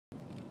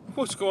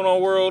What's going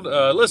on, world?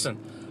 Listen,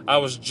 I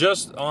was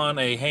just on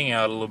a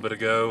hangout a little bit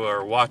ago,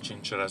 or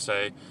watching, should I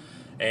say,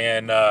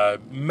 and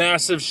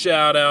massive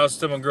shout outs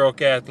to my girl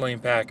Kathleen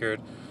Packard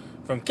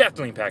from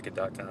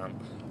KathleenPackard.com.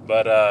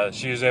 But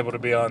she was able to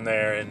be on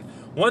there, and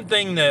one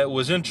thing that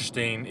was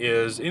interesting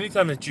is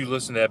anytime that you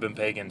listen to Eben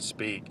Pagan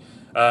speak,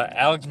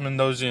 Alex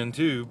Mandossian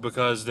too,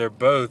 because they're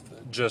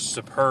both just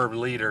superb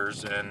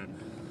leaders and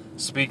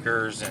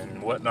speakers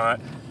and whatnot.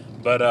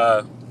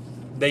 But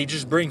they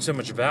just bring so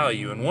much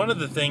value. And one of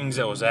the things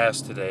that was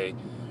asked today,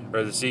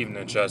 or this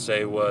evening, should I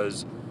say,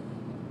 was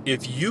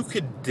if you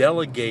could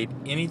delegate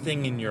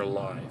anything in your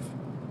life,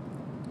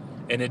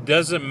 and it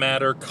doesn't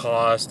matter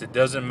cost, it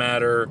doesn't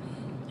matter,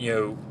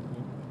 there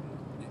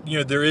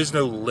is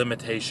no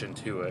limitation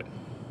to it.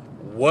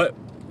 What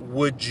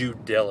would you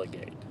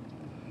delegate?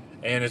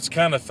 And it's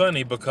kind of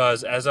funny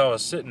because as I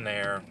was sitting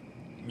there,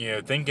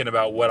 thinking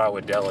about what I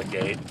would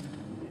delegate,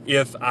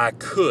 if I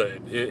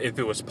could, if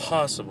it was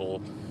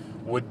possible,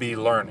 would be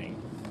learning.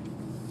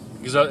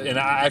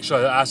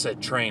 I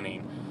said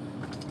training,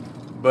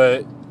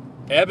 but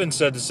Eben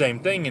said the same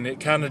thing, and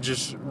it kind of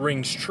just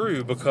rings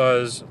true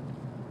because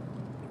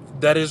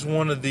that is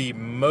one of the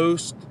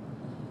most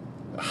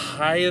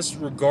highest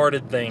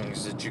regarded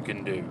things that you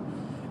can do.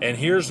 And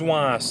here's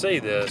why I say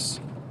this,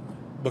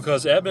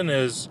 because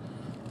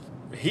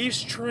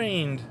he's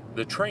trained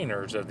the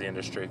trainers of the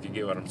industry, if you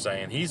get what I'm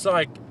saying. He's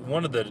like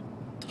one of the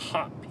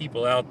top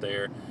people out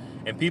there,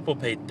 and people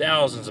pay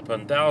thousands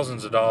upon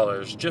thousands of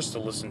dollars just to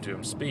listen to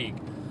him speak.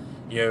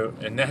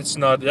 And that's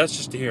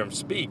just to hear him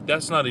speak.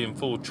 That's not even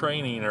full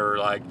training or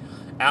like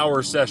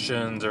hour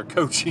sessions or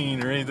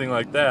coaching or anything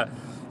like that.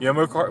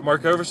 Mark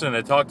Overson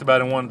had talked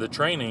about in one of the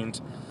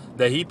trainings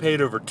that he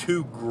paid over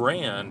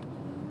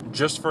 $2,000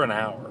 just for an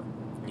hour.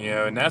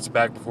 And that's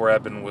back before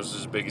Eben was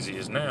as big as he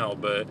is now.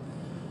 But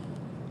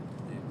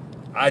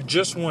I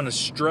just want to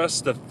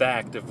stress the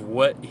fact of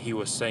what he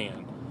was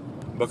saying,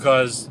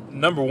 because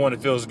number one,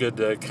 it feels good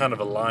to kind of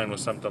align with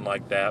something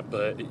like that.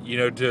 But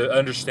to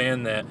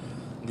understand that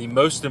the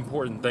most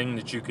important thing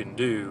that you can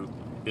do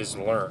is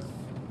learn.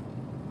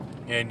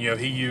 And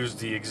he used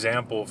the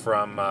example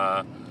from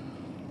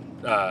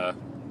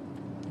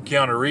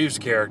Keanu Reeves'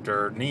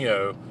 character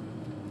Neo,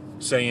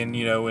 saying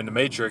in the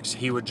Matrix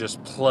he would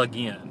just plug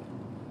in.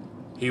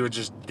 He would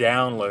just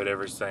download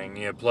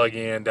everything. Plug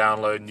in,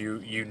 download, and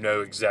you know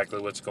exactly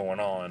what's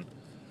going on.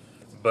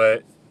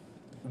 But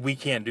we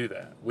can't do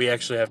that. We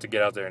actually have to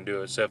get out there and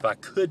do it. So if I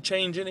could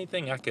change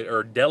anything,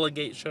 or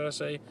delegate, should I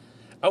say,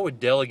 I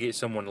would delegate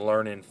someone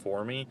learning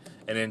for me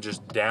and then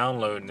just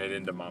downloading it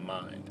into my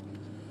mind.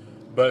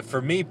 But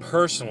for me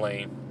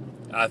personally,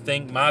 I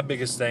think my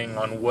biggest thing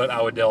on what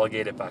I would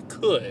delegate if I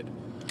could,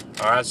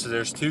 all right, so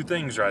there's two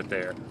things right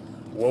there.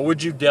 What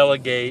would you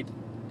delegate,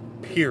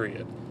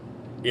 period?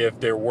 If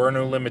there were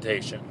no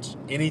limitations,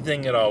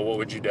 anything at all, what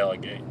would you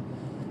delegate?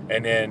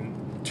 And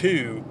then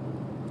two,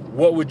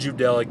 what would you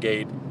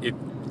delegate if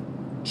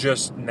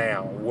just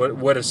now?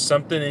 What is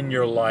something in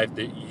your life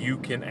that you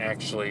can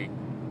actually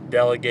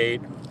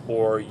delegate,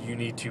 or you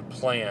need to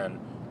plan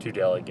to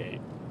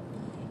delegate?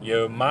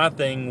 My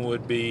thing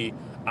would be,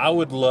 I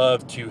would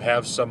love to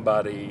have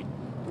somebody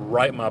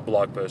write my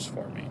blog post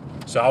for me.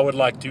 So I would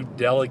like to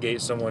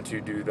delegate someone to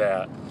do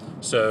that.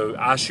 So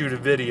I shoot a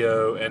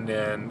video and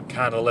then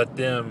kind of let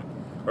them,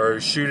 or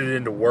shoot it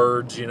into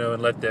words,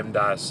 and let them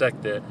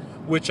dissect it,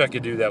 which I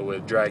could do that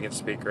with Dragon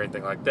Speak or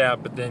anything like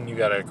that, but then you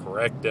got to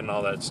correct it and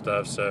all that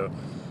stuff. So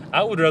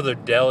I would rather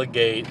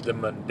delegate the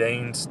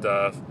mundane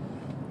stuff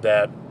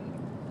that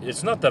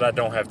it's not that I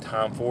don't have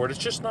time for it. It's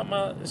just not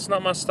my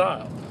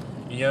style.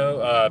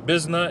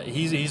 Biznut,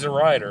 he's a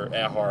writer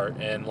at heart,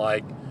 and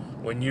like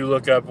when you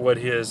look up what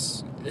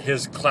his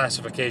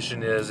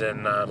classification is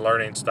in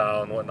learning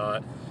style and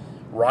whatnot,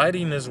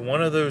 writing is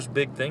one of those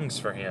big things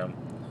for him.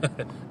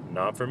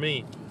 Not for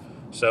me.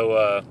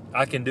 So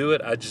I can do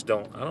it. I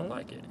don't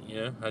like it.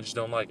 I just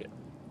don't like it.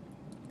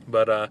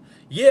 But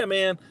yeah,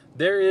 man,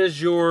 there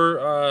is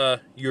your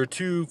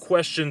two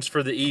questions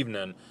for the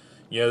evening.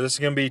 This is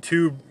going to be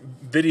two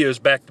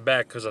videos back to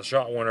back because I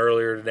shot one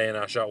earlier today and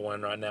I shot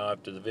one right now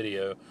after the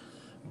video.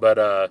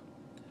 But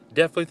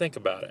definitely think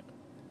about it.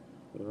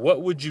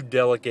 What would you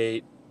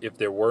delegate if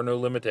there were no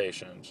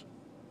limitations?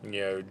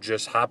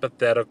 Just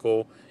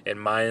hypothetical. In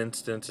my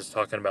instance, it's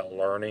talking about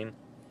learning.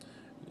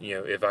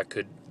 If I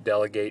could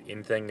delegate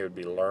anything, it would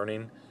be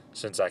learning.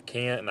 Since I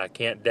can't, and I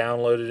can't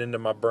download it into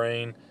my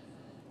brain,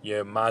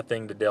 my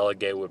thing to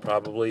delegate would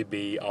probably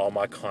be all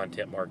my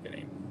content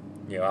marketing.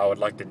 I would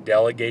like to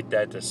delegate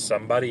that to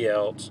somebody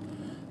else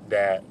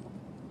that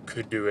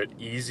could do it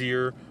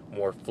easier,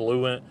 more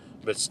fluent,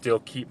 but still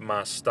keep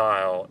my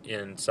style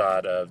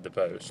inside of the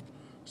post.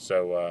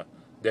 So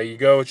there you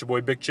go. It's your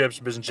boy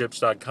BigChips,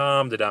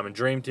 BusinessChips.com, the Diamond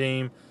Dream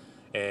Team,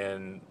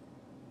 and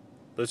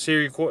let's hear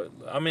your.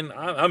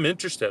 I'm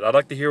interested. I'd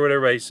like to hear what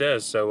everybody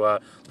says. So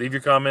leave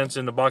your comments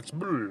in the box,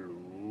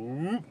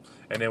 and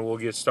then we'll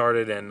get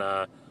started. And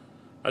I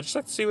just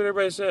like to see what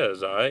everybody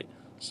says. All right.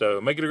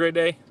 So make it a great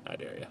day. I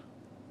dare you.